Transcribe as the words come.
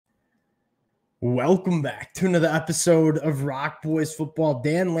Welcome back to another episode of Rock Boys Football.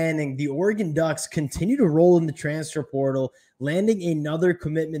 Dan Lanning, the Oregon Ducks continue to roll in the transfer portal, landing another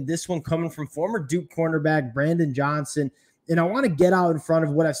commitment, this one coming from former Duke cornerback Brandon Johnson. And I want to get out in front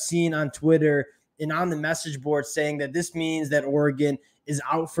of what I've seen on Twitter and on the message board saying that this means that Oregon is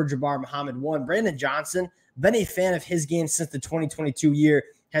out for Jabbar Muhammad. One, Brandon Johnson, been a fan of his game since the 2022 year,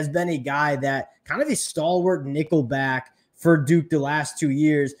 has been a guy that kind of a stalwart nickel back for Duke the last 2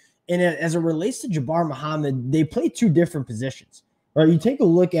 years. And as it relates to Jabbar Muhammad, they play two different positions. Right? You take a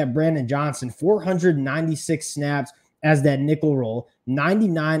look at Brandon Johnson, 496 snaps as that nickel roll,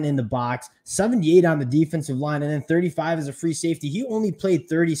 99 in the box, 78 on the defensive line, and then 35 as a free safety. He only played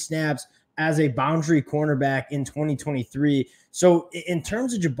 30 snaps as a boundary cornerback in 2023. So in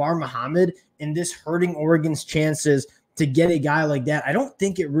terms of Jabbar Muhammad and this hurting Oregon's chances to get a guy like that, I don't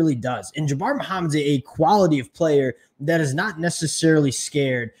think it really does. And Jabbar Muhammad's a quality of player that is not necessarily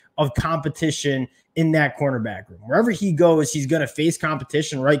scared of competition in that cornerback room. Wherever he goes, he's going to face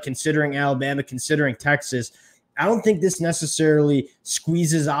competition, right? Considering Alabama, considering Texas. I don't think this necessarily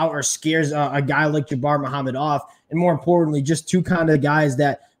squeezes out or scares a guy like Jabbar Muhammad off. And more importantly, just two kind of guys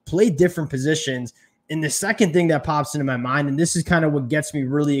that play different positions. And the second thing that pops into my mind, and this is kind of what gets me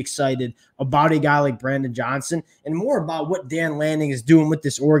really excited about a guy like Brandon Johnson and more about what Dan Lanning is doing with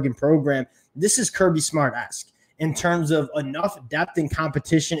this Oregon program, this is Kirby Smart-esque. In terms of enough depth and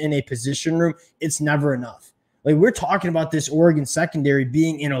competition in a position room, it's never enough. Like, we're talking about this Oregon secondary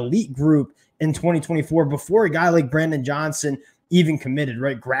being an elite group in 2024 before a guy like Brandon Johnson even committed,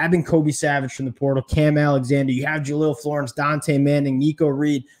 right? Grabbing Kobe Savage from the portal, Cam Alexander, you have Jaleel Florence, Dante Manning, Nico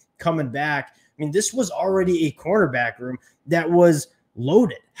Reed coming back. I mean, this was already a cornerback room that was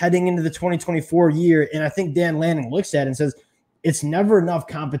loaded heading into the 2024 year. And I think Dan Lanning looks at it and says, it's never enough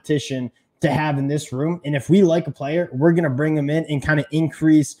competition to have in this room. And if we like a player, we're going to bring him in and kind of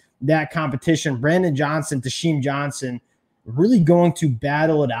increase that competition. Brandon Johnson, Tasheem Johnson, really going to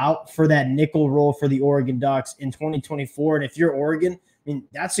battle it out for that nickel role for the Oregon Ducks in 2024. And if you're Oregon, I mean,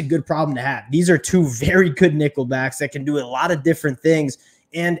 that's a good problem to have. These are two very good nickel backs that can do a lot of different things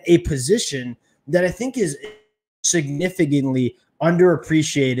and a position that I think is significantly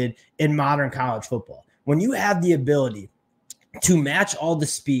underappreciated in modern college football. When you have the ability to match all the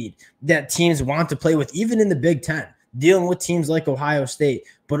speed that teams want to play with, even in the Big Ten, dealing with teams like Ohio State,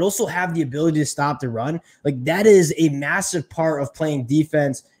 but also have the ability to stop the run, like that is a massive part of playing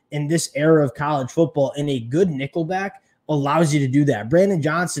defense in this era of college football, and a good nickelback allows you to do that. Brandon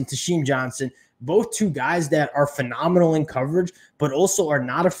Johnson, Tasheem Johnson, both two guys that are phenomenal in coverage, but also are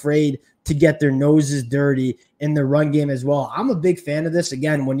not afraid to get their noses dirty in the run game as well. I'm a big fan of this.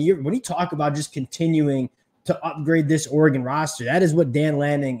 Again, when you talk about just continuing to upgrade this Oregon roster, that is what Dan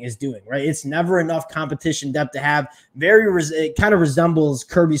Lanning is doing, right? It's never enough competition depth to have. It kind of resembles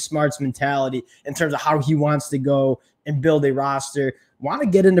Kirby Smart's mentality in terms of how he wants to go and build a roster. Want to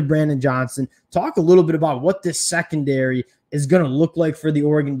get into Brandon Johnson, talk a little bit about what this secondary is going to look like for the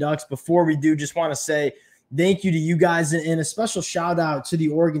Oregon Ducks. Before we do, just want to say thank you to you guys and a special shout out to the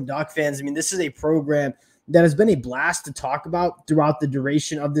Oregon Duck fans. I mean, this is a program that has been a blast to talk about throughout the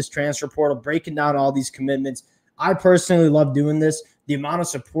duration of this transfer portal, breaking down all these commitments. I personally love doing this. The amount of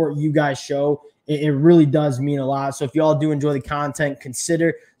support you guys show, it really does mean a lot. So if y'all do enjoy the content,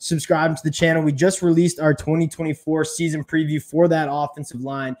 consider subscribing to the channel. We just released our 2024 season preview for that offensive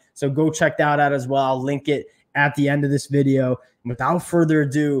line, so go check that out as well. I'll link it at the end of this video. And without further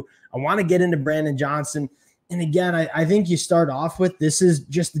ado, I want to get into Brandon Johnson. And again, I think you start off with, this is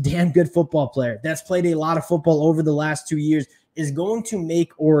just a damn good football player that's played a lot of football over the last 2 years, is going to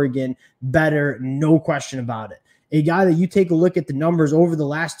make Oregon better, no question about it. A guy that you take a look at the numbers over the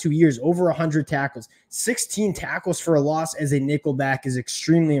last 2 years, over 100 tackles, 16 tackles for a loss as a nickelback is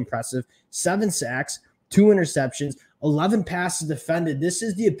extremely impressive, 7 sacks, 2 interceptions, 11 passes defended. This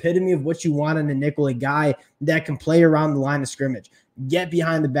is the epitome of what you want in a nickel, a guy that can play around the line of scrimmage, get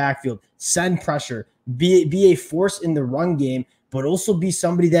behind the backfield, send pressure, be a force in the run game, but also be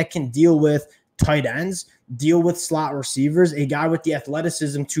somebody that can deal with tight ends, deal with slot receivers, a guy with the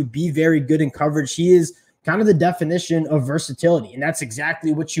athleticism to be very good in coverage. He is kind of the definition of versatility, and that's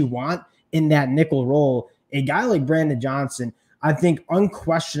exactly what you want in that nickel role. A guy like Brandon Johnson, I think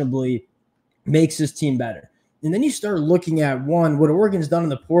unquestionably makes his team better. And then you start looking at, one, what Oregon's done in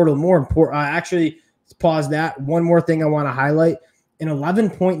the portal. More important, actually, let's pause that. One more thing I want to highlight. An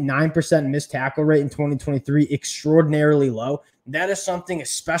 11.9% missed tackle rate in 2023, extraordinarily low. That is something,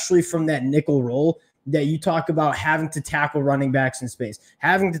 especially from that nickel role, that you talk about having to tackle running backs in space,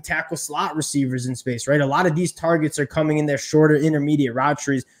 having to tackle slot receivers in space, right? A lot of these targets are coming in their shorter intermediate route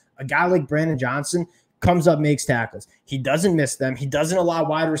trees. A guy like Brandon Johnson comes up, makes tackles. He doesn't miss them. He doesn't allow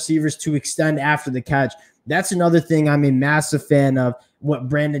wide receivers to extend after the catch. That's another thing I'm a massive fan of, what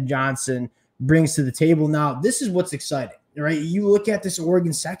Brandon Johnson brings to the table. Now, this is what's exciting, right? You look at this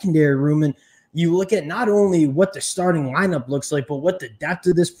Oregon secondary room, and you look at not only what the starting lineup looks like, but what the depth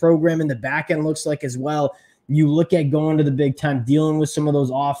of this program in the back end looks like as well. You look at going to the Big Ten, dealing with some of those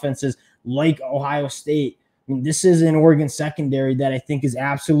offenses like Ohio State. I mean, this is an Oregon secondary that I think is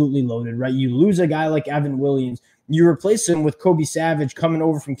absolutely loaded, right? You lose a guy like Evan Williams. You replace him with Kobe Savage coming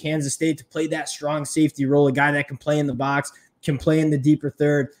over from Kansas State to play that strong safety role, a guy that can play in the box, can play in the deeper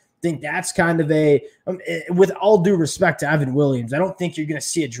third. I think that's kind of with all due respect to Evan Williams, I don't think you're going to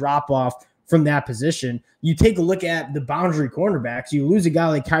see a drop-off from that position. You take a look at the boundary cornerbacks. You lose a guy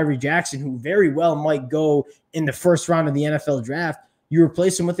like Kyrie Jackson, who very well might go in the first round of the NFL draft. You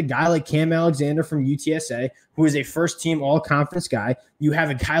replace him with a guy like Cam Alexander from UTSA, who is a first-team all-conference guy. You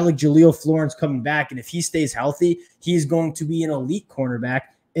have a guy like Jaleel Florence coming back, and if he stays healthy, he's going to be an elite cornerback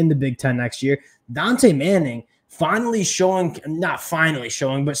in the Big Ten next year. Dante Manning finally showing, not finally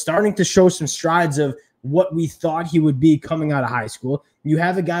showing, but starting to show some strides of what we thought he would be coming out of high school. You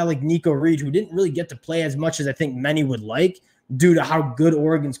have a guy like Nico Reed, who didn't really get to play as much as I think many would like due to how good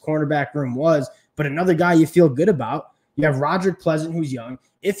Oregon's cornerback room was, but another guy you feel good about. You have Roderick Pleasant, who's young.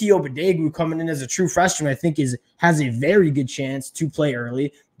 Ife Obadegu coming in as a true freshman, I think has a very good chance to play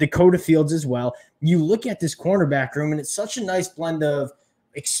early. Dakota Fields as well. You look at this cornerback room, and it's such a nice blend of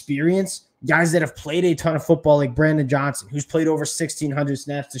experience, guys that have played a ton of football like Brandon Johnson, who's played over 1,600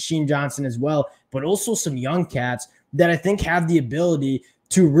 snaps, Tasheen Johnson as well, but also some young cats that I think have the ability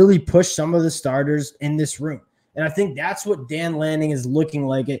to really push some of the starters in this room. And I think that's what Dan Lanning is looking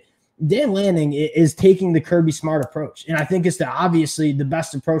like. Dan Lanning is taking the Kirby Smart approach. And I think it's obviously the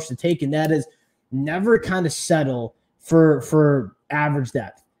best approach to take, and that is never kind of settle for average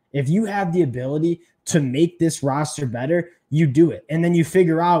depth. If you have the ability to make this roster better, you do it. And then you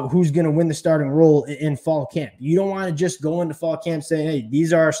figure out who's going to win the starting role in fall camp. You don't want to just go into fall camp saying, hey,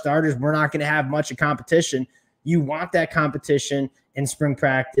 these are our starters. We're not going to have much of competition. You want that competition in spring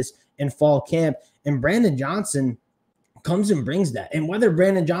practice and fall camp. And Brandon Johnson comes and brings that. And whether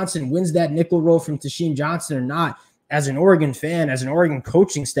Brandon Johnson wins that nickel role from Tasheen Johnson or not, as an Oregon fan, as an Oregon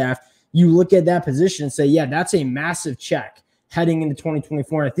coaching staff, you look at that position and say, yeah, that's a massive check heading into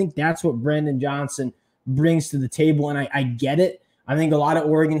 2024. And I think that's what Brandon Johnson brings to the table. And I get it. I think a lot of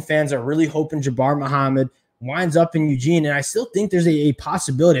Oregon fans are really hoping Jabbar Muhammad winds up in Eugene. And I still think there's a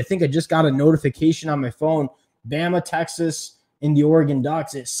possibility. I think I just got a notification on my phone, Bama, Texas, and the Oregon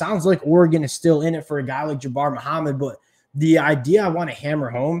Ducks. It sounds like Oregon is still in it for a guy like Jabbar Muhammad, but the idea I want to hammer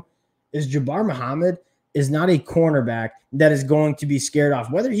home is Jabbar Muhammad is not a cornerback that is going to be scared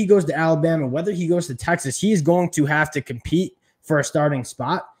off. Whether he goes to Alabama, whether he goes to Texas, he's going to have to compete for a starting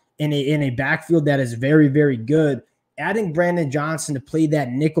spot in a backfield that is very, very good. Adding Brandon Johnson to play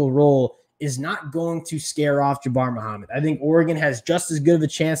that nickel role is not going to scare off Jabbar Muhammad. I think Oregon has just as good of a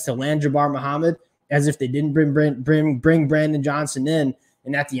chance to land Jabbar Muhammad as if they didn't bring Brandon Johnson in.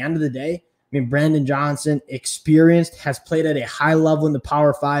 And at the end of the day, I mean, Brandon Johnson, experienced, has played at a high level in the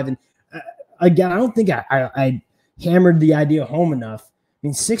Power 5. And again, I don't think I hammered the idea home enough. I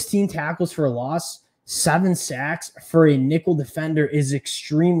mean, 16 tackles for a loss, 7 sacks for a nickel defender is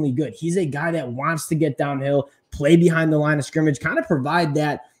extremely good. He's a guy that wants to get downhill, play behind the line of scrimmage, kind of provide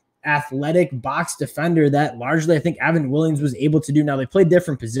that athletic box defender that largely I think Evan Williams was able to do. Now, they played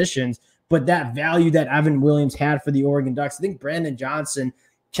different positions, but that value that Evan Williams had for the Oregon Ducks, I think Brandon Johnson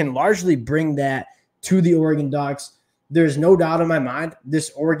can largely bring that to the Oregon Ducks. There's no doubt in my mind this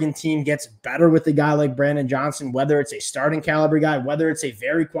Oregon team gets better with a guy like Brandon Johnson, whether it's a starting caliber guy, whether it's a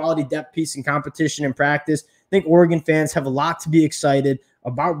very quality depth piece in competition and practice. I think Oregon fans have a lot to be excited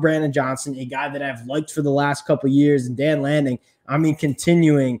about Brandon Johnson, a guy that I've liked for the last couple of years, and Dan Lanning, I mean,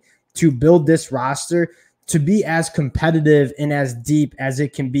 continuing to build this roster to be as competitive and as deep as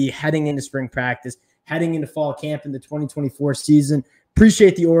it can be heading into spring practice, heading into fall camp in the 2024 season.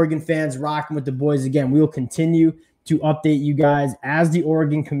 Appreciate the Oregon fans rocking with the boys. Again, we will continue to update you guys as the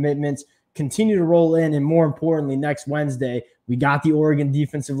Oregon commitments continue to roll in. And more importantly, next Wednesday, we got the Oregon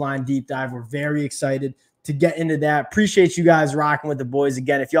defensive line deep dive. We're very excited to get into that. Appreciate you guys rocking with the boys.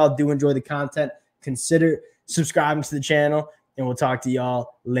 Again, if y'all do enjoy the content, consider subscribing to the channel, and we'll talk to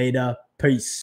y'all later. Peace.